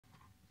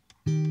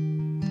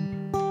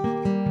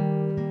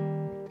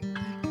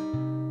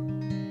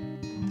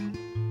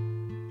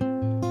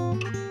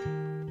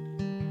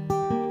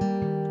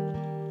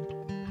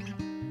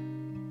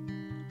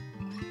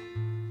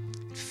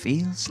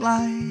feels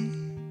like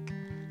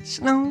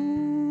snowflake.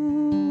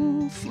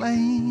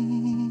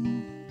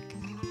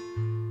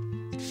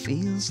 It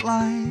feels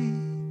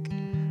like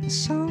the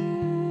sunshine.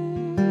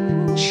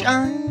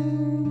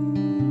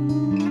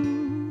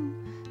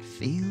 It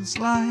feels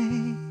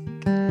like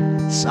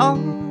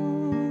soft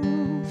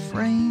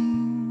rain.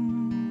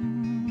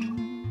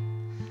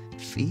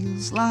 It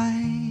feels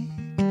like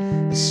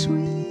a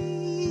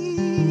sweet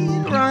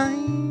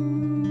rhyme.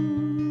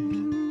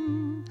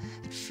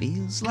 It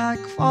feels like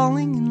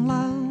falling in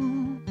love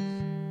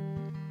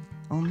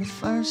on the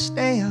first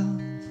day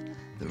of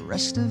the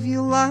rest of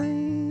your life.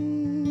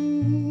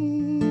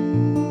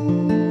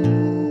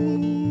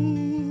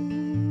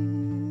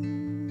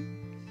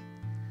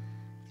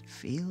 It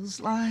feels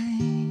like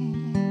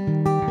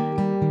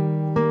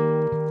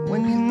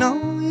when you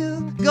know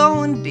you're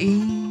going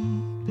deep.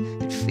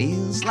 It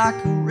feels like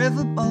a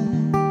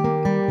riverboat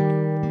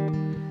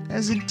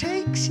as it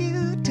takes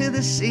you to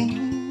the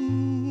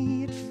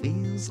sea. It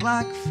feels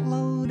like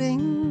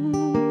floating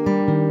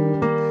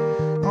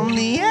on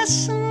the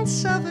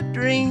essence of a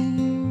dream.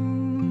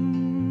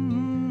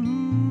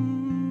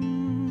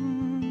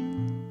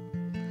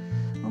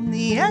 On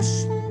the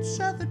essence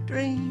of a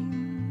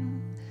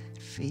dream.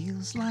 It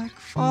feels like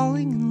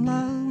falling in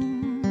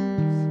love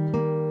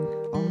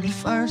on the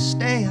first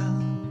day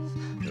of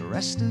the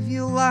rest of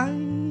your life.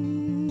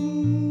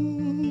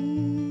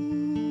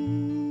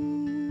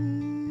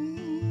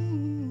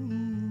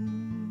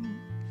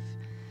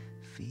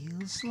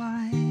 Feels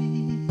like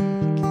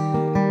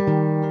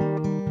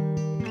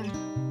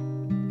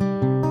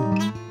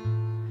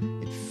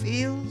it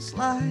feels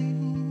like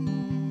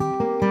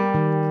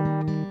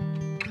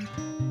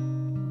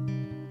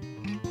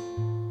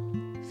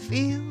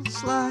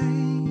feels like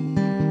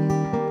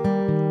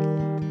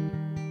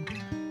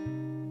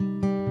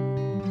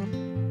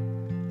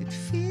it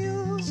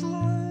feels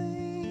like